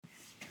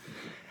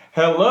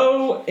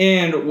Hello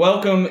and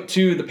welcome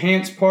to the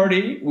Pants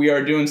Party. We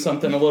are doing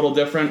something a little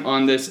different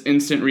on this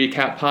Instant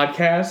Recap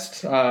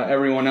podcast.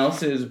 Everyone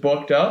else is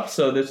booked up,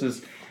 so this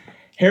is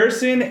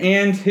Harrison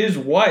and his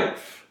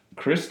wife,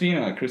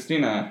 Christina.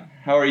 Christina,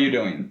 how are you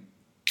doing?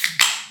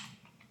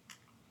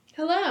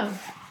 Hello.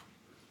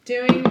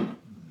 Doing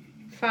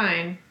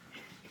fine.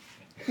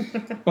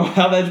 Well,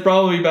 that's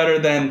probably better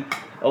than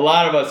a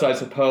lot of us, I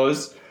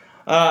suppose.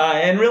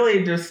 And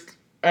really just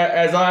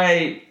as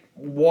I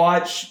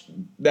watch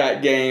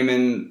that game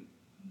and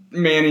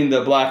manning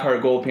the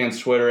Blackheart Gold Pants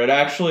Twitter, it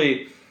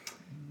actually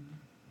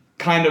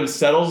kind of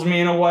settles me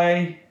in a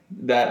way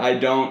that I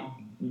don't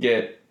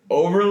get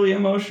overly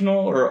emotional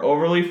or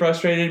overly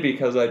frustrated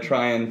because I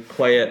try and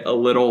play it a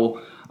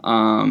little,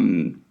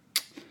 play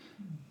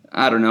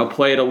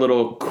it a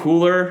little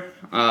cooler,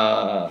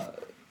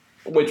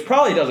 which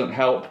probably doesn't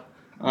help.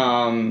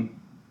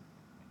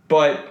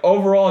 But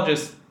overall,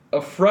 just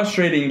a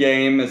frustrating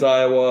game as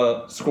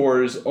Iowa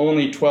scores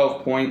only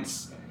 12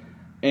 points,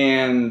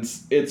 and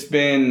it's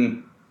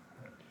been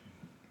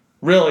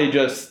really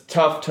just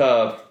tough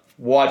to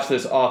watch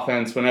this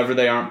offense whenever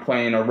they aren't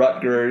playing a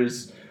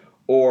Rutgers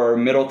or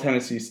Middle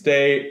Tennessee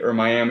State or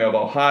Miami of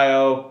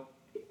Ohio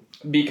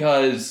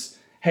because,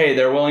 hey,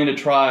 they're willing to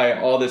try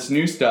all this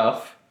new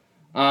stuff.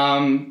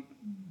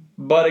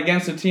 But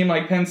against a team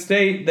like Penn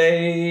State,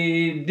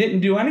 they didn't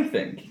do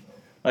anything.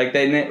 Like,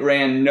 they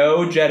ran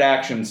no jet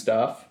action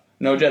stuff.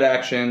 No jet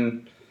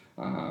action,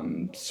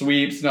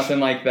 sweeps, nothing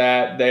like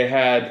that. They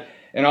had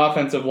an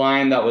offensive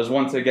line that was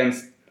once again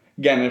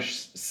a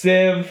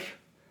sieve,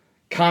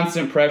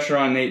 constant pressure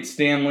on Nate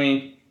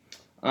Stanley.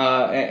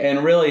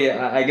 And really,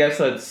 I guess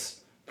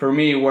that's, for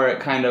me, where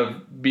it kind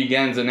of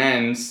begins and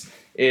ends,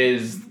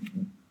 is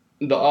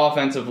the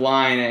offensive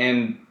line.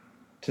 And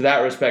to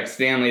that respect,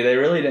 Stanley, they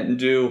really didn't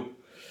do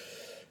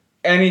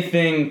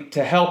anything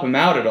to help him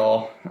out at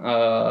all.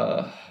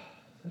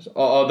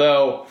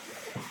 Although,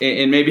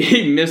 in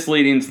maybe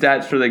misleading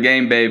stats for the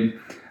game, babe,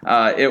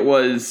 it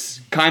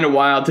was kind of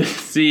wild to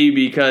see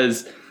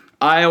because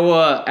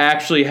Iowa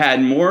actually had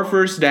more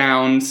first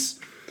downs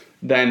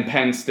than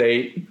Penn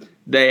State.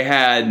 They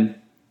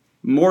had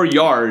more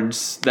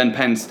yards than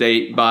Penn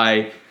State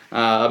by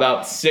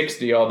about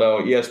 60,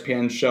 although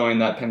ESPN's showing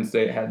that Penn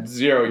State had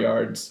 0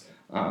 yards,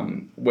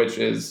 which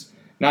is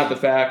not the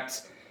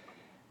fact.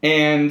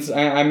 And,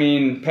 I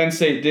mean, Penn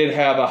State did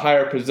have a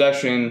higher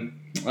possession,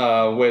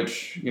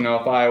 which,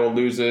 if Iowa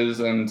loses,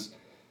 and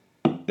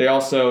they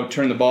also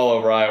turned the ball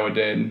over, Iowa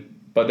did,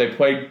 but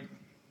they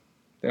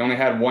only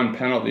had one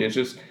penalty. It's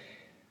just,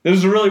 this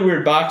is a really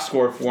weird box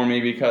score for me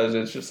because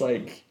it's just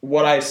like,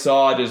 what I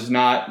saw does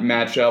not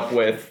match up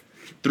with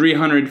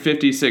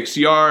 356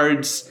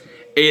 yards,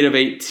 8 of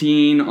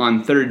 18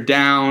 on third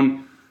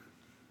down,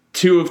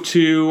 2 of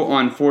 2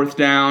 on fourth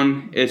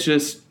down. It's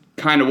just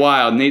kind of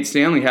wild. Nate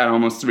Stanley had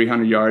almost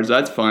 300 yards.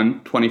 That's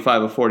fun.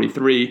 25 of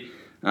 43.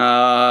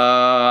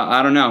 I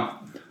don't know.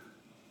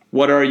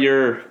 What are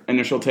your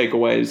initial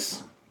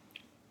takeaways?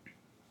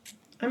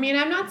 I mean,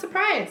 I'm not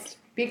surprised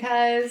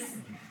because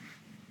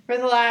for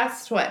the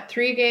last,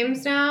 3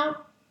 games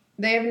now,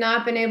 they have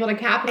not been able to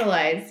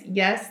capitalize.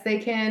 Yes, they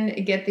can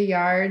get the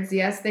yards.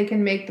 Yes, they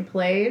can make the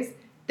plays.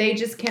 They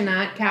just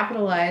cannot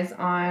capitalize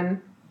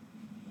on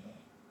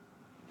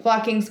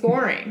fucking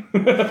scoring.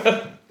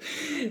 Yeah.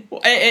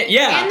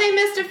 And they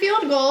missed a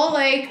field goal.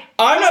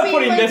 I'm not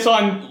putting this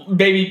on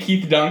baby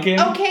Keith Duncan.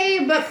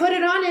 Okay, but put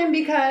it on him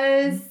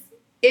because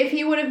if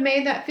he would have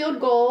made that field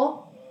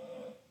goal,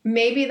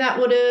 maybe that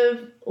would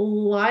have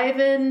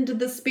livened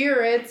the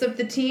spirits of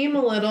the team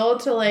a little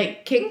to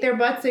kick their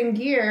butts in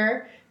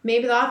gear.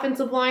 Maybe the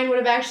offensive line would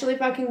have actually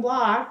fucking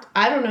blocked.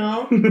 I don't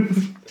know.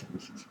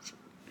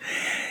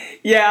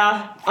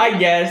 Yeah, I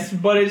guess,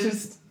 but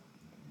it's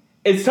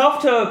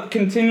tough to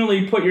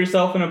continually put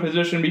yourself in a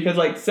position because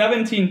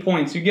 17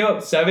 points, you give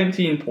up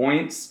 17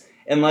 points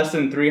in less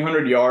than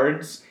 300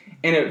 yards,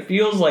 and it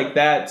feels like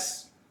that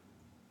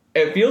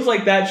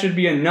should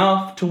be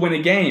enough to win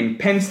a game.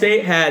 Penn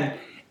State had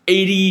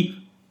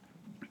 80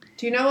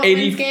 Do you know what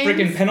 80 wins games?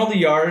 freaking penalty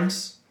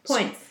yards.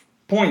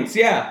 Points,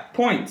 yeah,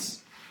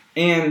 points.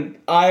 And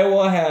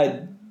Iowa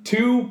had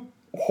 2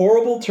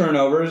 horrible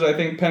turnovers. I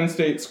think Penn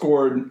State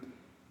scored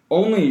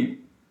only...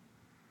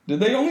 Did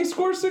they only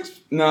score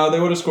 6? No, they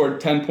would have scored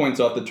 10 points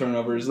off the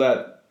turnovers.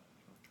 That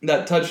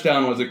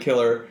touchdown was a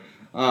killer.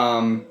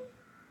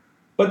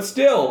 But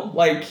still,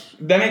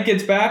 then it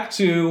gets back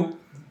to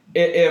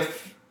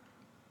if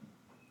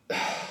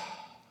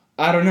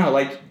I don't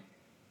know,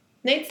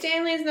 Nate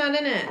Stanley's not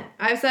in it.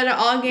 I've said it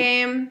all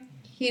game.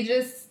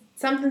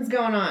 Something's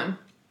going on.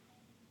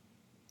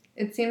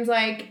 It seems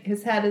like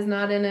his head is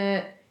not in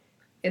it.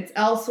 It's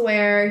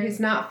elsewhere. He's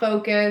not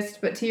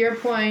focused. But to your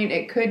point,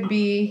 it could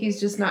be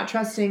he's just not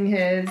trusting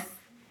his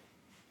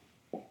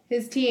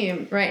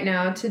team right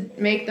now to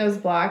make those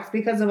blocks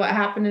because of what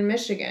happened in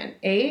Michigan.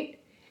 8?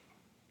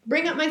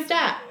 Bring up my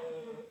stat.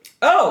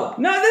 Oh,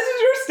 no, this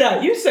is your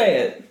stat. You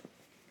say it.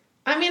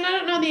 I mean, I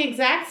don't know the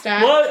exact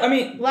stat. Well, I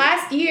mean...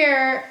 Last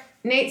year,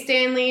 Nate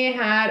Stanley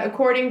had,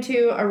 according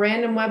to a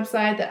random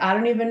website that I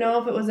don't even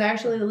know if it was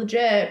actually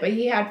legit, but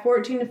he had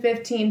 14 to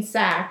 15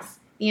 sacks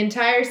the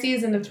entire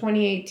season of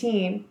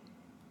 2018.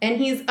 And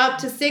he's up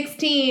to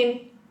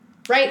 16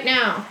 right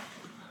now.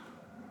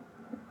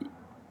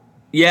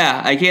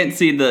 Yeah, I can't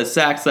see the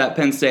sacks that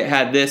Penn State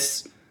had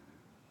this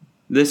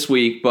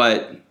week,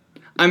 but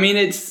I mean,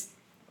 I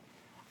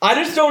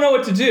just don't know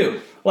what to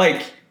do.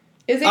 Like,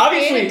 is it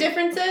creative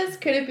differences?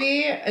 Could it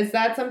be? Is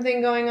that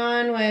something going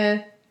on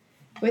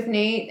with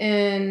Nate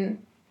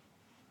and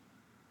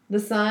the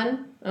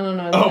son? I don't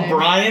know. Oh,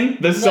 Brian,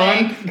 the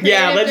son?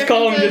 Yeah, let's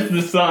call him just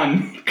the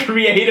son.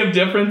 Creative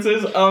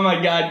differences? Oh my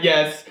God,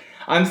 yes.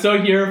 I'm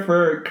so here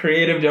for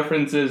creative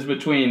differences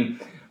between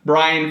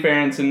Brian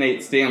Ferentz and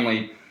Nate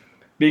Stanley.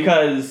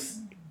 Because,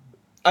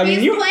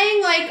 he's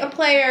playing like a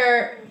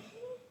player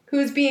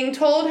who's being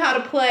told how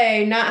to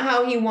play, not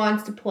how he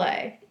wants to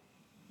play.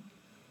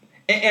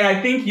 And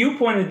I think you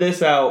pointed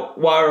this out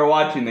while we were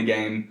watching the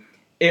game.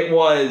 It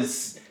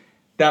was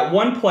that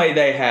one play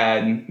they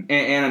had,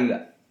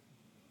 and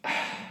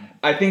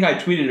I think I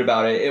tweeted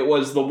about it. It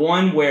was the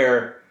one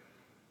where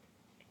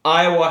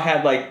Iowa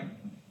had like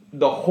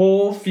the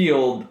whole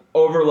field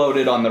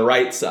overloaded on the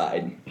right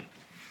side.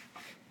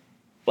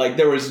 Like,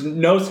 there was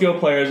no skill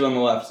players on the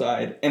left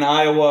side, and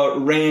Iowa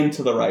ran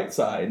to the right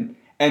side.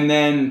 And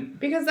then...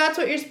 Because that's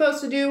what you're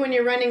supposed to do when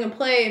you're running a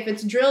play, if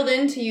it's drilled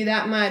into you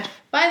that much.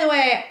 By the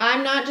way,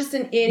 I'm not just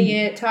an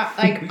idiot.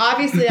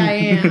 Obviously I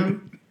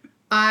am.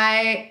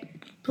 I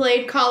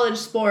played college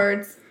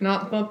sports,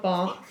 not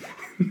football.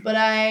 But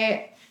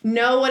I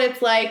know what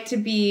it's like to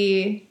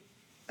be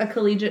a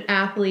collegiate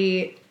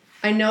athlete.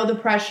 I know the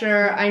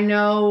pressure. I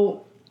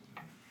know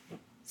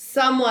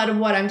somewhat of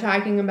what I'm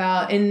talking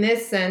about in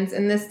this sense,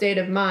 in this state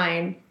of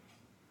mind.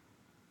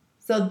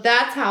 So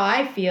that's how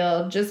I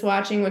feel just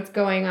watching what's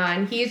going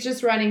on. He's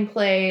just running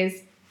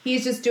plays.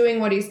 He's just doing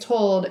what he's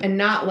told and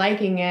not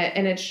liking it,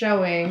 and it's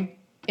showing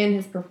in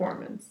his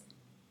performance.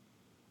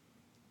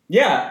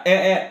 Yeah,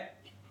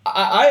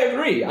 I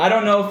agree. I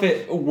don't know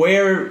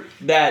where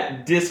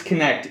that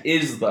disconnect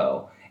is,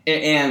 though.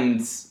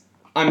 And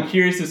I'm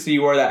curious to see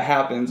where that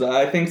happens.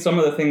 I think some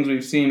of the things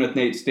we've seen with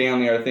Nate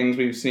Stanley are things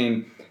we've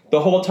seen the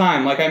whole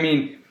time. Like, I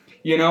mean,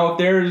 if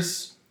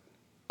there's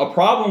a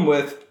problem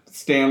with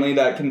Stanley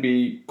that can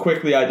be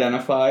quickly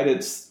identified,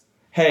 it's,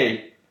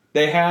 hey,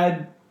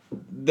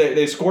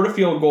 they scored a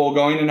field goal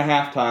going into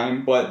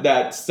halftime, but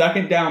that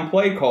second down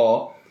play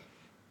call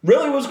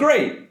really was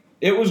great.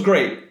 It was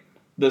great.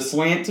 The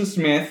slant to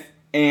Smith,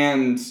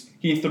 and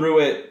he threw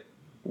it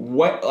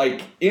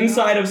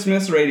inside of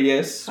Smith's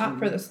radius. Not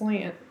for the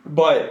slant.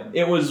 But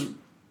it was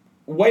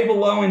way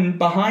below and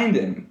behind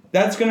him.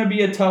 That's going to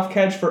be a tough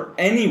catch for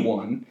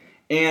anyone.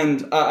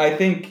 And I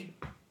think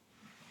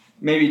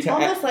maybe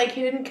almost like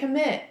he didn't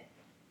commit.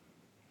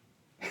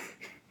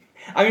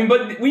 I mean,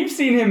 but we've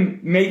seen him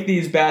make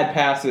these bad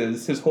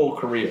passes his whole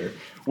career,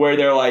 where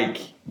they're like...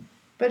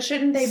 But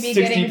shouldn't they be 60%.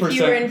 Getting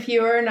fewer and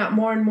fewer, not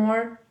more and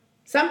more?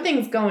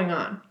 Something's going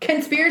on.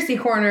 Conspiracy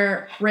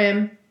corner,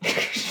 Rim.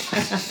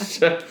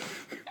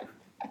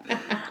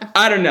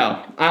 I don't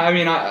know. I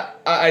mean,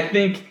 I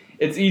think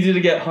it's easy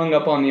to get hung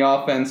up on the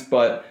offense,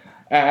 but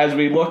as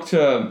we look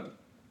to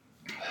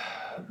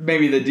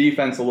maybe the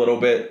defense a little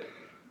bit,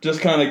 just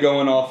kind of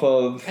going off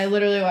of... I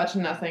literally watched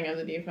nothing of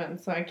the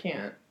defense, so I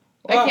can't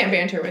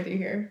banter with you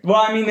here.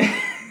 Well, I mean...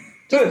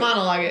 Just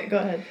monologue it. Go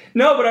ahead.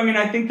 No, but I mean,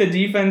 I think the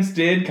defense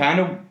did kind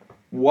of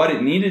what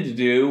it needed to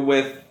do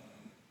with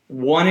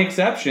one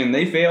exception.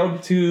 They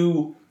failed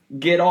to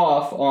get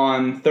off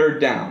on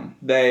third down.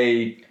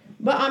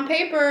 But on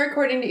paper,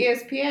 according to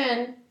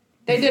ESPN,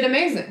 they did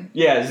amazing.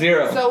 Yeah,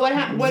 0. So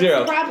what's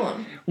the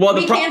problem? Well,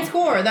 we can't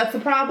score. That's the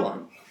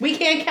problem. We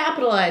can't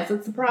capitalize.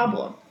 That's the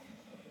problem.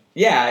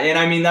 Yeah, and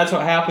I mean, that's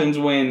what happens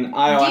when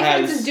Iowa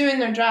defense is doing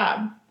their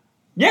job.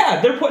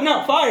 Yeah, they're putting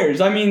out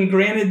fires. I mean,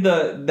 granted,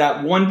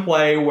 that one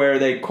play where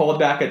they called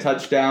back a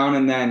touchdown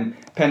and then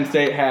Penn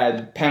State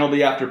had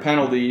penalty after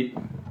penalty,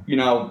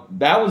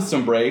 that was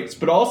some breaks.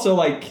 But also,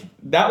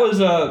 that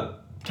was a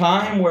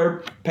time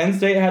where Penn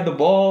State had the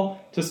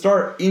ball to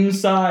start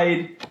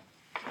inside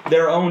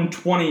their own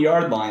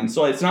 20-yard line.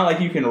 So it's not like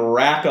you can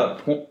rack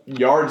up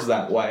yards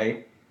that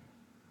way.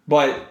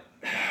 But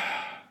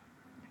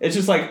it's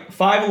just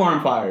 5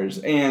 alarm fires.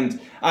 And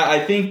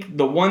I think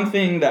the one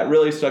thing that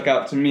really stuck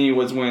out to me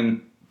was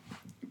when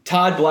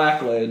Todd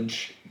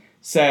Blackledge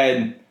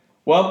said,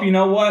 well, you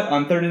know what?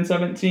 On 3rd and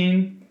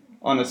 17,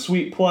 on a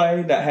sweep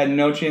play that had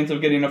no chance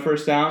of getting a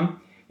first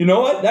down, you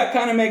know what? That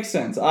kind of makes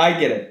sense. I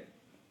get it.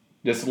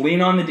 Just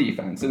lean on the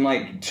defense.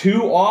 And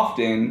too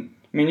often,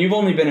 I mean, you've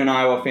only been an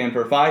Iowa fan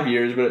for 5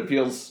 years, but it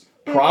feels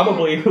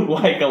probably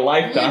like a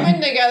lifetime. We've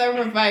been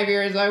together for 5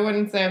 years. I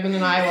wouldn't say I've been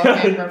an Iowa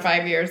fan for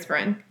 5 years,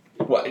 friend.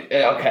 Well,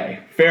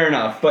 okay, fair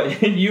enough.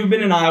 But you've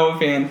been an Iowa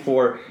fan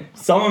for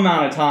some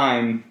amount of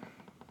time,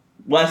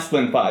 less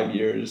than 5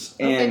 years.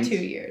 I'll say 2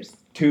 years.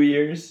 2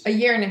 years? A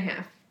year and a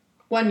half.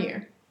 1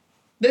 year.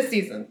 This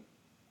season.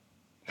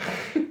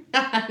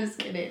 Just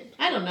kidding.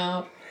 I don't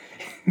know.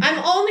 I'm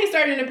only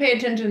starting to pay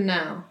attention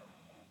now.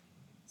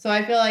 So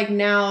I feel like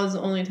now is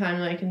the only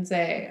time I can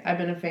say I've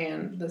been a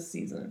fan this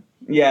season.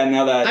 Yeah,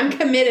 now that... I'm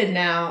committed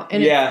now,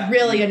 and it's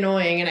really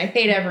annoying, and I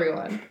hate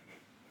everyone.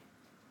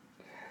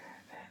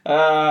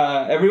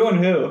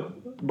 Everyone who?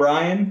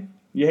 Brian?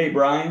 You hate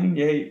Brian?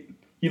 You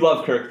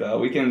love Kirk, though.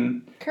 We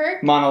can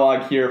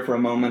monologue here for a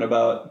moment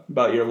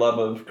about your love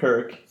of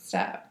Kirk.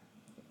 Stop.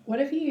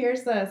 What if he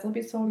hears this? I'll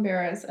be so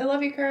embarrassed. I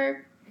love you,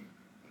 Kirk.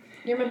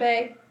 You're my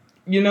bae.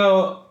 You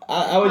know,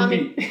 I would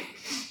be...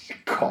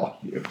 Call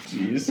you.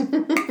 Jeez.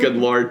 Good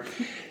Lord.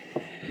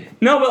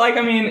 No, but, like,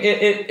 I mean,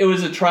 it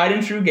was a tried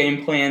and true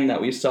game plan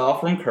that we saw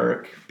from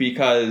Kirk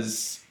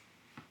because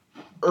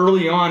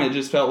early on it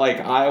just felt like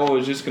Iowa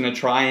was just going to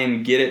try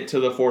and get it to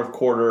the fourth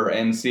quarter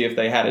and see if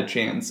they had a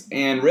chance.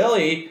 And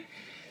really...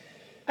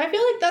 I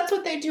feel like that's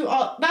what they do.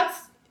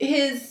 That's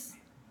his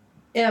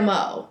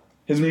MO.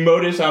 His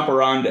modus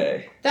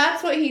operandi.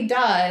 That's what he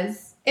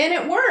does. And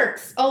it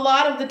works a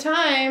lot of the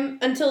time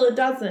until it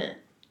doesn't.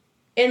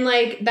 And,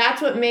 like,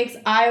 that's what makes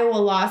Iowa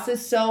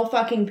losses so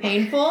fucking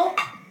painful.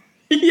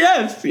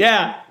 Yes,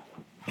 yeah.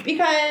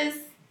 Because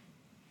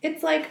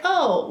it's like,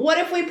 oh, what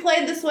if we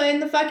played this way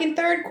in the fucking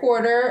third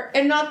quarter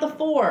and not the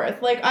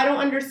fourth? Like, I don't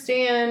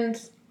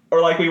understand.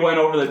 Or like we went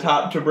over the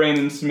top to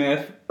Brandon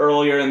Smith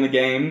earlier in the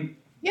game.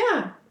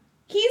 Yeah.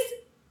 He's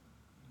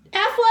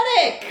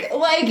athletic.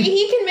 Like,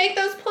 he can make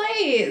those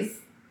plays.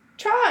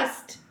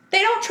 Trust. They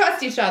don't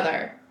trust each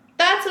other.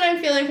 That's what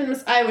I'm feeling from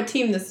this Iowa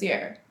team this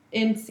year.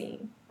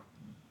 Insane.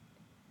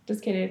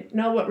 Just kidding.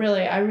 No, but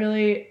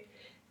really,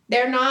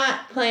 they're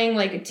not playing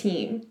like a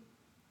team.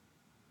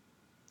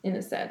 In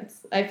a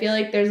sense. I feel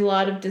like there's a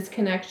lot of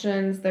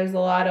disconnections. There's a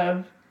lot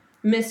of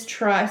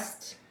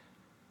mistrust.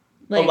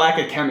 Like, a lack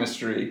of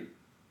chemistry.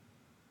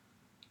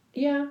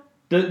 Yeah.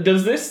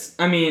 Does this,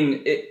 I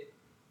mean,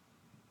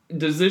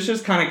 does this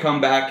just kind of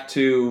come back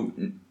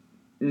to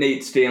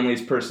Nate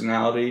Stanley's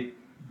personality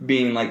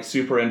being, like,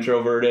 super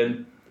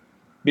introverted?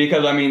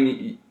 Because, I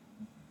mean,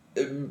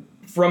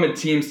 from a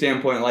team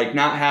standpoint, like,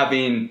 not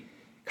having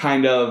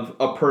kind of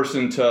a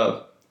person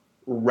to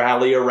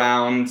rally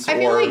around I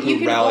feel or like you who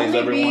can rallies only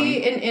everyone.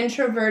 be an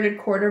introverted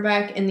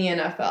quarterback in the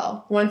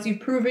NFL. Once you've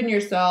proven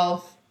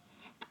yourself,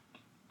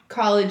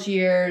 college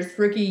years,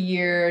 rookie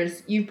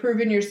years, you've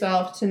proven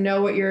yourself to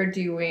know what you're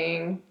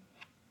doing.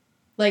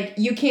 Like,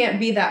 you can't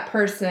be that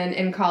person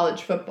in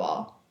college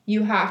football.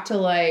 You have to,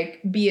 like,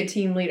 be a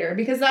team leader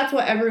because that's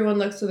what everyone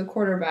looks to the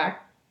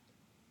quarterback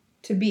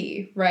to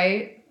be,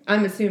 right?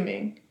 I'm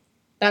assuming.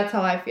 That's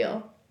how I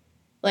feel.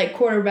 Like,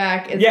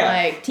 quarterback is,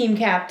 like, team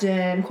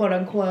captain,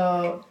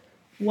 quote-unquote,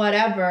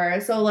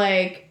 whatever. So,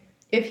 like,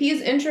 if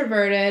he's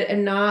introverted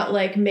and not,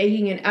 like,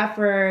 making an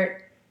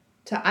effort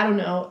to, I don't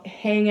know,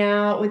 hang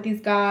out with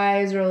these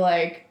guys or,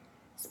 like,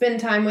 spend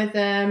time with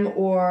them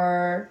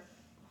or,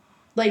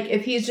 like,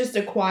 if he's just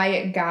a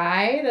quiet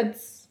guy,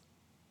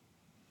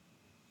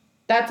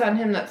 that's on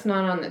him. That's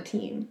not on the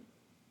team.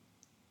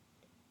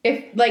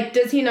 If, like,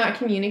 does he not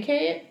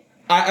communicate?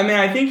 I mean,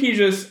 I think he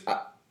just...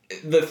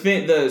 The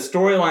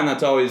storyline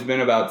that's always been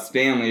about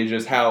Stanley is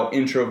just how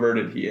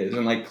introverted he is.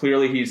 And, like,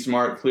 clearly he's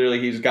smart. Clearly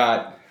he's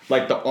got,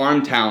 like, the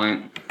arm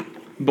talent.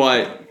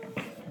 But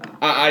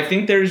I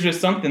think there's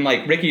just something,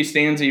 like, Ricky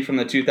Stanzi from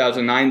the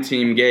 2009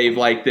 team gave,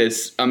 like,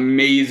 this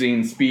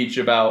amazing speech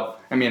about...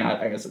 I mean,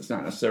 I guess it's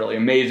not necessarily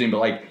amazing, but,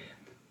 like,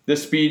 the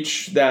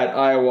speech that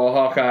Iowa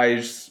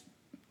Hawkeyes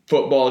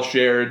football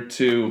shared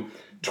to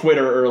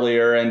Twitter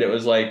earlier. And it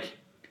was like,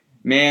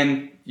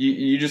 man...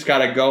 You just got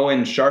to go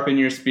and sharpen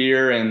your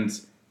spear and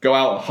go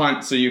out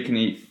hunt so you can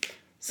eat.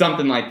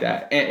 Something like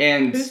that.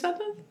 And who's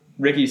that?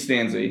 Ricky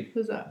Stanzi.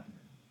 Who's that?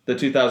 The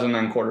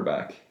 2009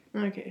 quarterback.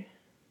 Okay.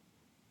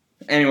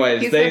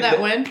 Anyways, he said that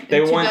when? In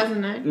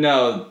 2009?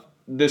 No,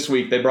 this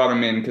week they brought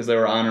him in because they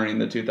were honoring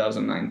the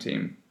 2009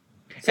 team.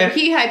 So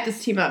he hyped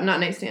this team up,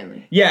 not Nate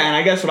Stanley. Yeah, and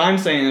I guess what I'm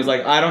saying is,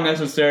 like, I don't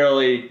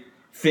necessarily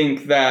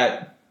think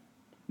that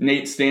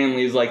Nate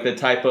Stanley is, like, the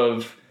type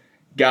of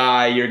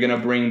guy you're going to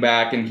bring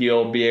back and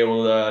he'll be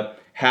able to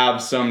have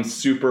some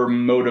super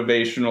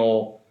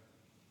motivational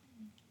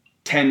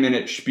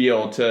 10-minute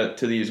spiel to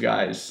these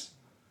guys,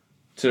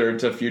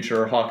 to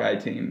future Hawkeye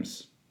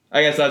teams.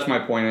 I guess that's my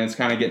point, and it's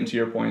kind of getting to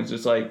your point. It's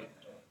just like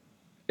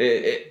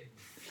the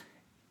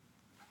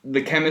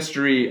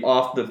chemistry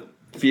off the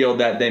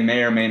field that they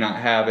may or may not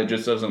have, it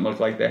just doesn't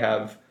look like they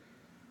have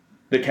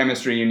the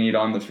chemistry you need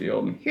on the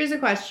field. Here's a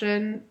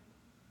question.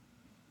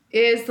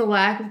 Is the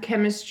lack of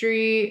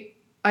chemistry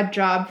a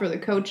job for the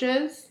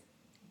coaches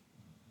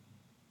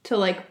to,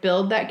 like,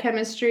 build that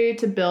chemistry,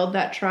 to build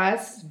that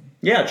trust?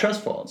 Yeah,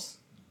 trust falls.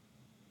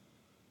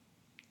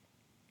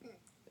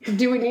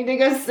 Do we need to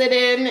go sit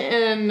in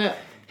and...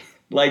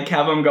 Like,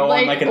 have them go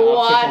on, like, an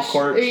obstacle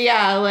course?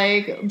 Yeah,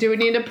 like, do we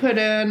need to put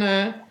in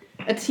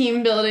a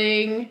team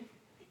building?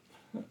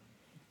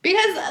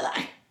 Because...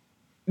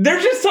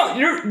 There's just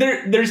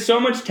there's so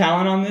much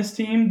talent on this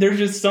team. There's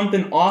just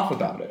something off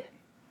about it.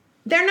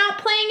 They're not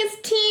playing as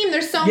a team.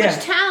 There's so much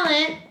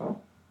talent.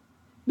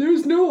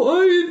 There's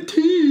no I in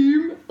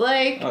team.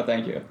 Like... Oh,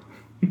 thank you.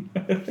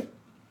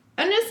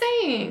 I'm just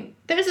saying.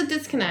 There's a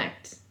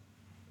disconnect.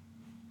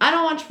 I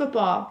don't watch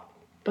football,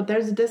 but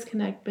there's a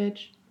disconnect,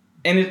 bitch.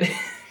 And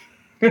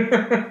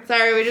it.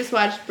 Sorry, we just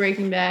watched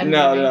Breaking Bad.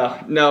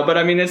 No. But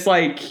I mean, it's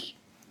like,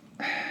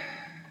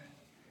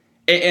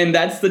 and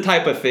that's the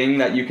type of thing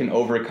that you can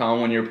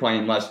overcome when you're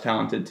playing less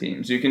talented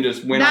teams. You can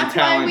just win on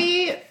talent.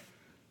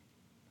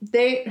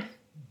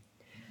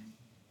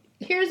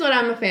 Here's what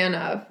I'm a fan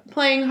of: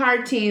 playing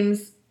hard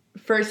teams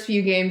first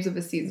few games of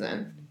a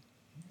season.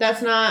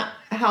 That's not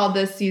how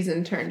this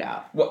season turned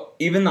out. Well,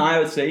 even the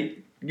Iowa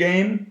State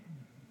game.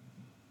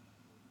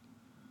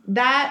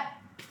 That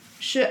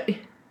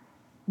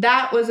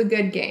was a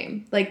good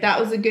game. Like, that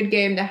was a good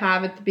game to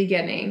have at the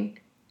beginning,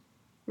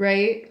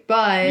 right?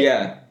 But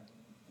yeah,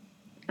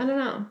 I don't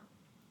know.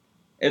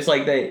 It's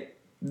like they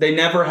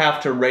never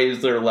have to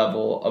raise their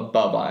level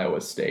above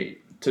Iowa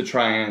State to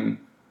try and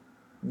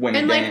win a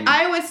game. And, like,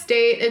 Iowa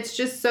State, it's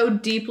just so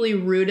deeply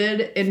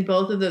rooted in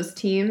both of those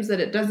teams that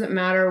it doesn't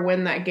matter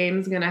when that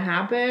game's going to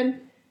happen.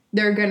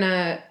 They're going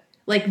to,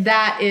 like,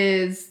 that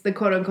is the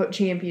quote-unquote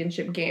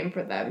championship game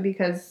for them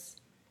because,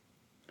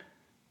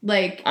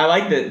 like... I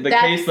like the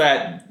case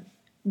that...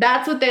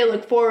 That's what they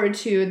look forward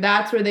to.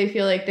 That's where they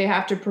feel like they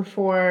have to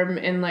perform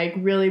and, like,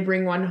 really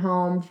bring one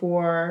home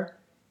for...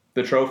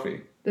 The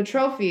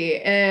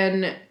trophy.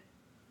 And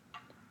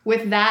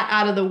with that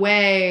out of the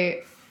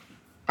way...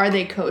 Are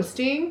they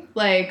coasting?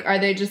 Like, are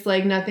they just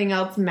like nothing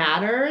else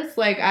matters?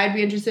 Like, I'd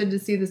be interested to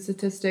see the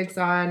statistics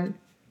on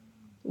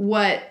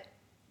what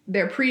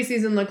their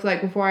preseason looked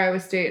like before Iowa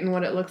State and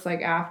what it looks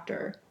like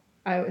after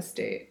Iowa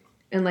State.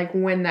 And, like,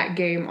 when that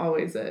game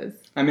always is.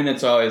 I mean,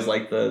 it's always,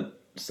 like, the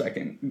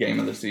second game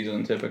of the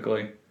season,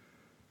 typically.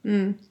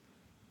 Never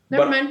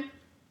mind.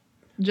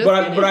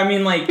 But I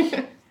mean, like,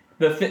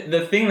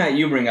 the thing that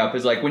you bring up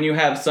is, like, when you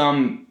have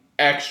some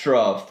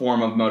extra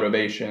form of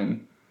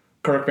motivation,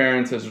 Kirk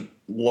Ferentz has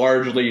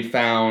largely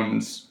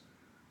found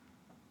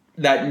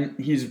that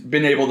he's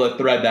been able to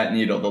thread that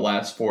needle the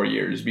last 4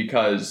 years,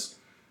 because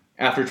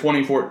after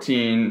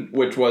 2014,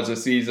 which was a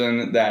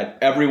season that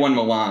everyone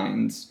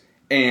maligns,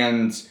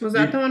 and... Was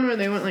that the one where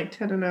they went like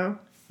 10-0?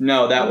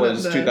 No, that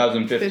was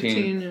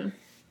 2015. Yeah.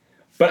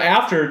 But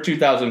after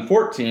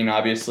 2014,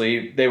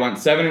 obviously, they went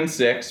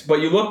 7-6,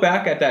 but you look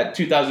back at that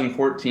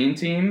 2014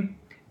 team,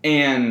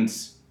 and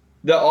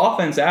the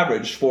offense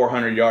averaged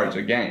 400 yards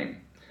a game.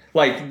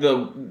 Like,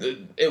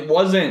 it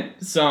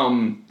wasn't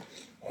some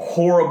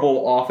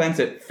horrible offense.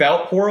 It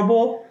felt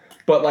horrible,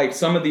 but, like,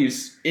 some of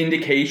these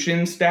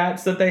indication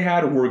stats that they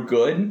had were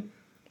good.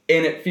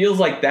 And it feels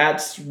like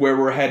that's where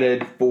we're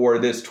headed for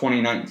this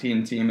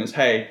 2019 team is,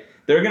 hey,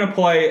 they're going to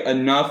play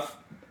enough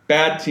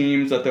bad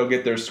teams that they'll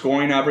get their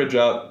scoring average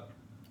up.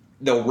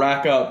 They'll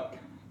rack up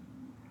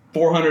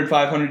 400,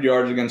 500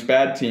 yards against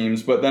bad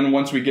teams. But then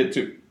once we get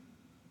to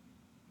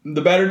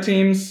the better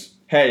teams,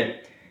 hey...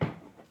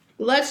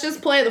 Let's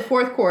just play the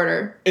fourth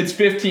quarter. It's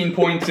 15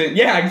 points in...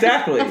 Yeah,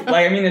 exactly. Like,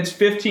 I mean, it's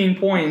 15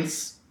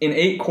 points in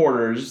 8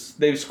 quarters.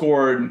 They've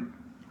scored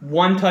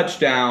 1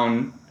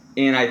 touchdown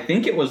in, I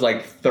think it was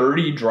like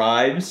 30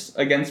 drives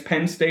against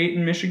Penn State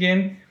and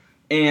Michigan.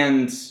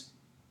 And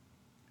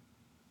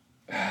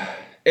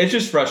it's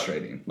just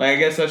frustrating. Like, I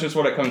guess that's just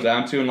what it comes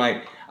down to. And,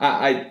 like,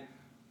 I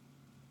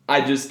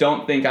just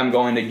don't think I'm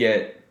going to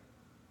get...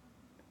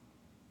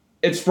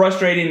 It's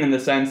frustrating in the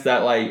sense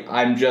that, like,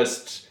 I'm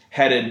just...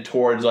 headed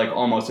towards, like,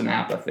 almost an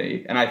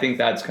apathy. And I think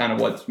that's kind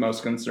of what's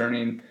most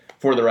concerning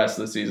for the rest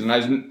of the season.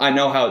 I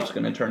know how it's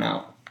going to turn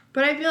out.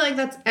 But I feel like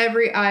that's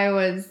every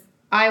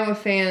Iowa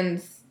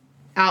fans'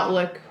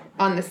 outlook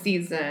on the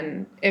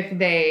season if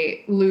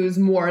they lose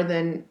more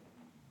than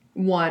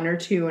 1 or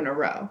 2 in a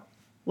row.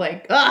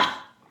 Like,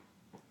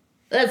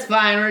 that's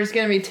fine. We're just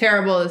going to be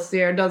terrible this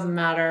year. It doesn't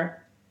matter.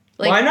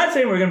 Like, well, I'm not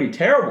saying we're going to be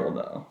terrible,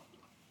 though.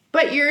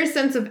 But your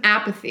sense of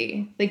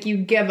apathy, like, you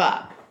give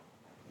up.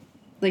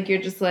 Like,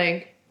 you're just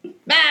like,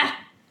 bah!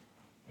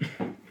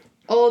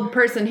 Old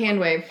person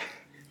hand wave.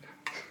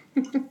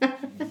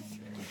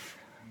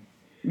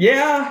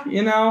 Yeah,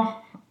 you know,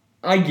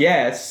 I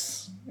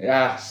guess.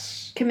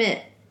 Yes.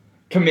 Commit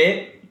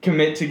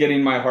to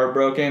getting my heart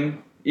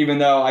broken, even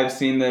though I've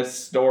seen this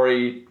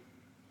story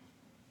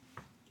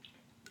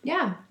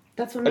Yeah,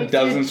 that's what makes a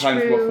dozen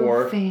times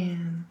before.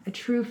 A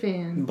true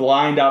fan.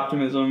 Blind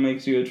optimism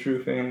makes you a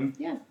true fan.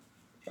 Yeah.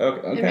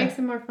 Okay. It makes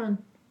it more fun.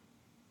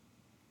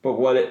 But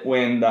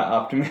when that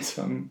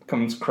optimism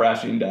comes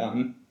crashing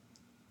down?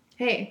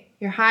 Hey,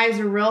 your highs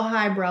are real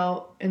high,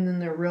 bro, and then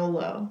they're real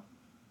low.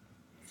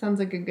 Sounds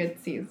like a good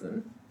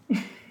season.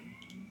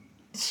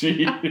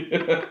 Gee.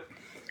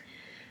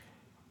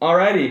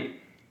 Alrighty.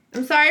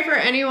 I'm sorry for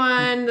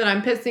anyone that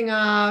I'm pissing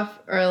off,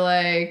 or,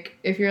 like,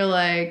 if you're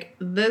like,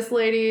 this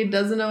lady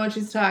doesn't know what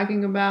she's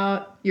talking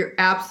about, you're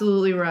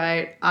absolutely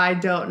right. I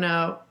don't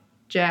know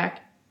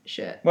jack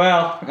shit.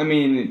 Well, I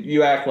mean,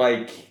 you act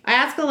like... I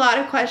ask a lot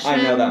of questions.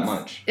 I know that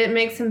much. It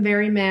makes him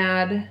very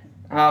mad.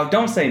 Oh,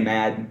 don't say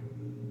mad.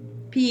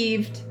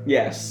 Peeved.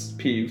 Yes,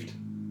 peeved.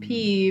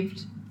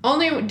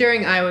 Only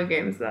during Iowa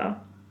games, though.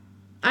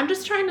 I'm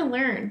just trying to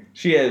learn.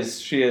 She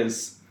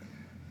is.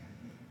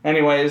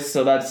 Anyways,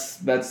 so that's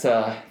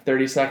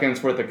 30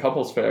 seconds worth of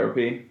couples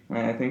therapy.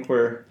 I think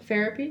we're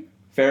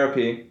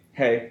Therapy?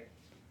 Hey,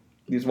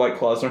 these White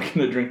Claws aren't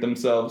going to drink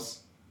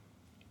themselves.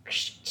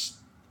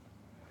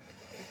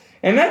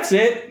 And that's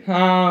it.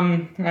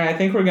 I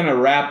think we're going to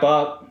wrap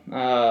up.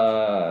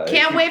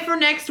 Can't wait for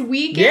next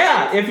weekend.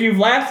 Yeah, if you've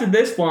lasted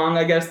this long,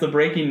 I guess the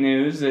breaking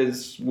news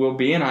is we'll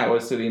be in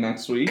Iowa City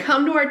next week.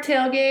 Come to our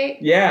tailgate.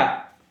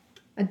 Yeah.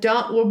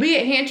 We'll be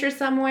at Hancher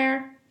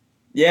somewhere.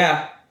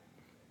 Yeah.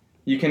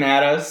 You can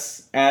add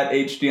us at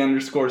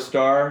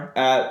HD_star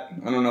at,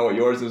 I don't know what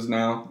yours is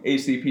now,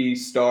 ACP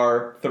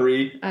star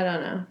 3. I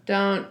don't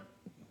know.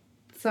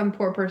 Some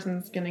poor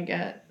person's going to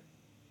get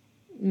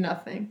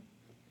nothing.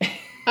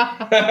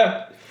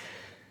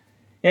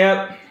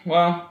 Yep.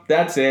 Well,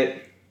 that's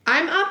it.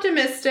 I'm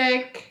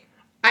optimistic.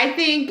 I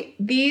think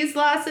these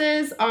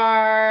losses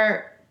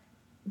are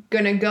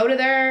going to go to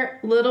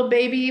their little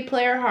baby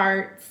player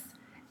hearts,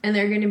 and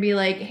they're going to be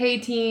like, hey,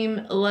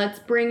 team, let's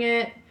bring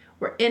it.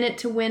 We're in it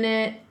to win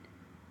it.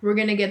 We're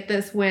going to get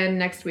this win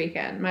next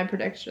weekend. My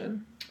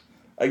prediction.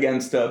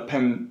 Against a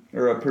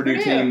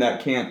Purdue team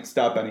that can't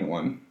stop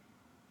anyone.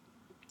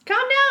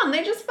 Calm down.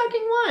 They just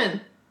fucking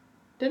won.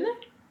 Didn't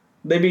they?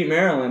 They beat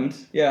Maryland.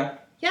 Yeah.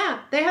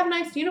 Yeah. They have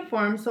nice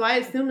uniforms, so I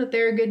assume that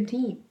they're a good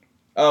team.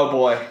 Oh,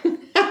 boy.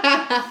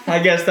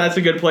 I guess that's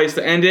a good place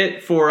to end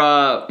it. For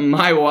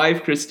my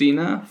wife,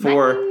 Christina.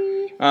 For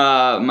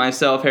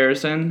myself,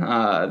 Harrison.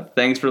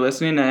 Thanks for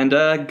listening, and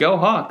go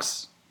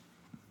Hawks.